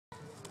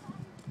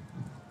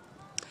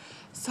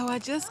So I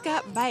just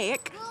got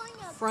back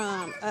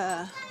from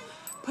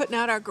putting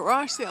out our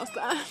garage sale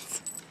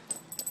signs.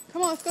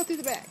 Come on, let's go through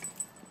the back.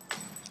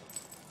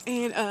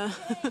 And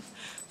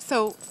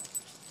so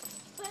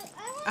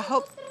I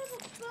hope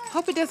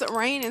it doesn't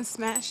rain and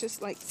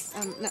smashes, like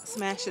not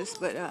smashes,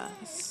 but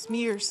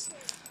smears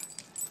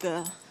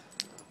the.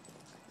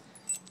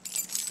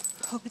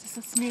 Hope it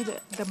doesn't smear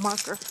the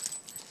marker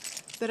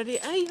that I did.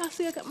 Hey, y'all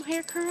see I got my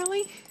hair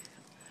curly?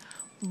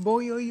 Boy,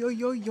 yo, yo,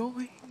 yo, yo.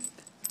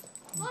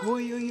 Boy,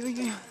 yo, yo,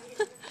 yo.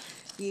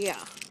 Yeah.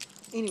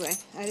 Anyway,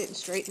 I didn't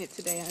straighten it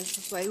today. I was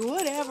just like,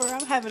 whatever.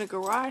 I'm having a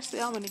garage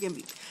sale.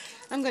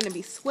 I'm gonna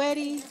be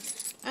sweaty.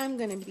 I'm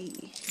gonna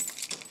be,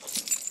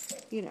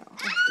 you know,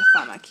 I have to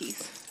find my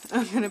keys.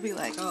 I'm gonna be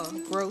like, oh,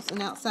 gross and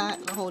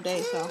outside the whole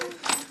day. So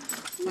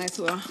might as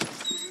well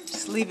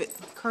just leave it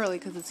curly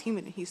because it's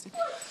humid in Houston.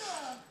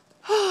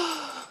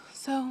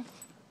 So,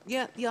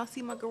 yeah, y'all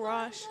see my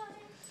garage.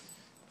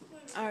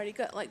 I already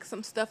got like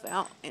some stuff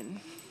out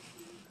and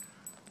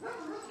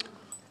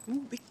ooh,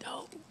 big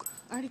dog.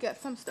 I already got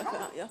some stuff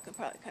out. Y'all can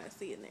probably kind of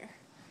see in there,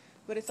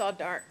 but it's all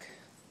dark.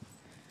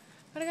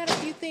 But I got a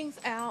few things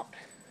out.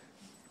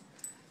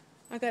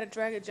 I got to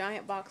drag a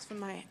giant box from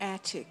my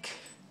attic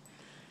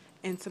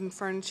and some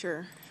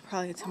furniture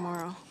probably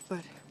tomorrow,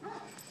 but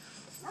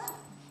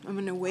I'm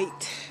gonna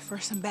wait for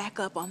some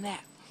backup on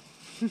that.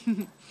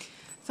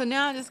 So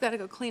now I just got to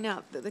go clean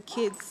out the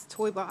kids'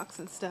 toy box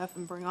and stuff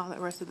and bring all the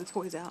rest of the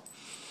toys out.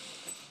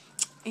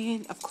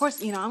 And of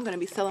course, you know, I'm going to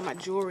be selling my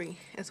jewelry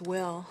as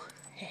well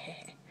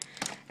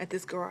at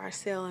this garage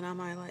sale, and all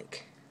my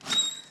like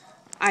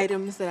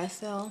items that I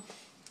sell.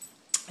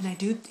 And I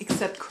do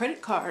accept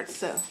credit cards,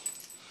 so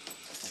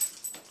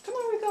come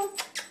on, Rico.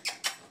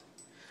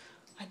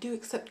 I do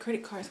accept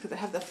credit cards because I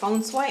have the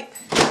phone swipe.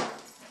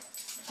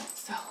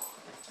 So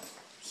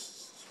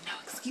no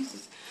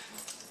excuses.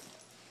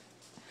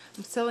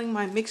 I'm selling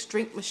my mixed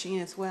drink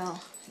machine as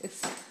well.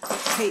 It's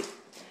paid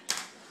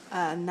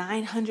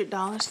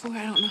 $900 for it.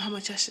 I don't know how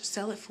much I should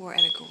sell it for at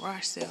a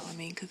garage sale. I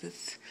mean, because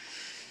it's,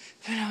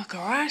 you know, a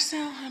garage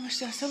sale. How much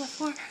should I sell it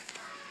for?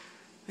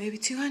 Maybe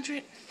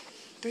 200,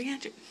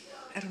 300.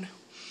 I don't know.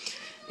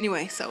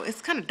 Anyway, so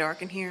it's kind of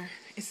dark in here.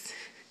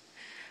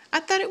 I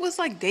thought it was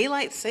like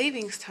daylight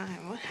savings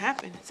time. What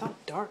happened? It's all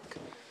dark.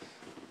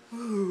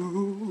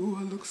 Ooh,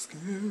 I look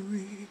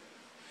scary.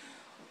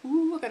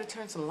 Ooh, I gotta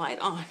turn some light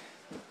on.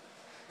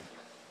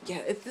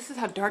 Yeah, this is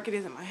how dark it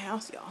is in my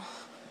house, y'all.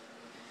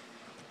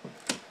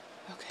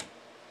 Okay.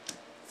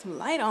 Some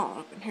light on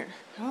up in here.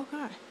 Oh,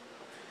 God.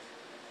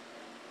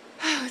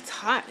 Oh, it's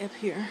hot up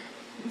here.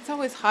 It's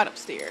always hot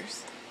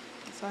upstairs.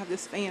 So I have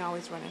this fan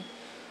always running.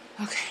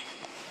 Okay.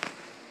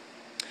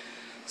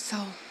 So,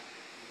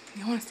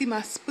 you want to see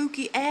my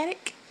spooky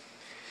attic?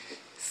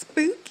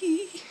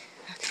 Spooky.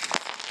 Okay.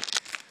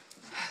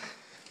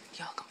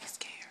 Y'all gonna be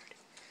scared.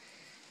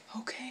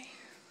 Okay.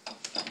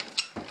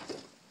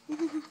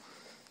 Ooh.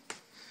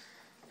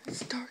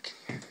 It's dark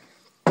in here.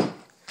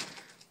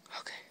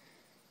 Okay.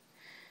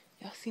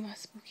 Y'all see my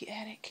spooky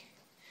attic?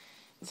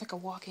 It's like a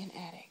walk-in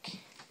attic.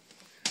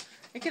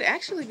 It could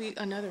actually be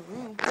another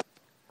room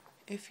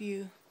if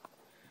you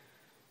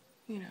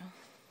know,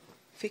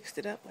 fixed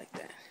it up like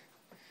that.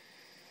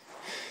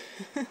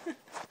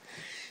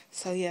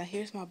 So yeah,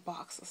 here's my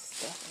box of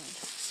stuff on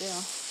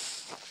sale.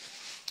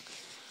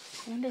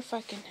 I wonder if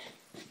I can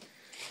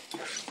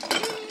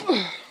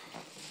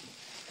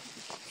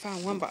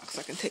find one box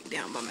I can take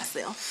down by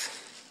myself.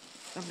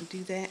 I'm gonna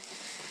do that.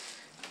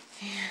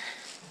 And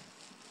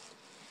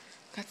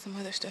got some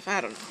other stuff. I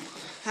don't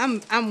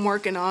know. I'm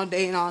working all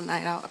day and all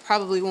night. I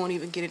probably won't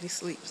even get any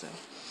sleep. So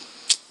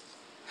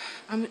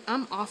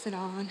I'm off and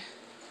on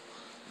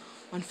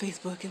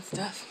Facebook and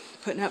stuff,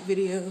 putting out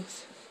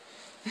videos.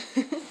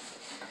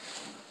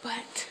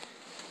 But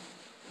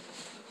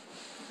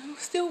I'm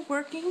still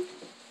working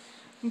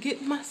and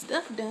getting my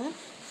stuff done.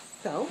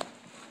 So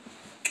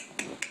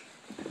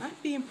I'm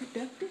being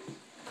productive.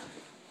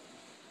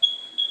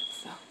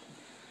 So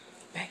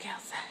back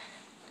outside.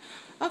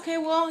 Okay,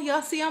 well,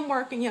 y'all see I'm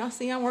working. Y'all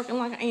see I'm working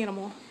like an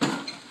animal.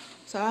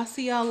 So I'll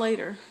see y'all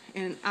later.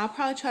 And I'll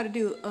probably try to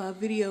do a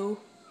video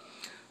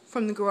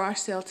from the garage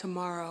sale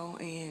tomorrow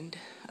and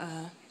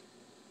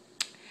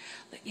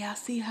let y'all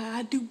see how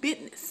I do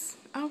business.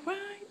 All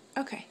right?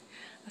 Okay.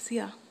 I'll see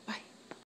y'all. Bye.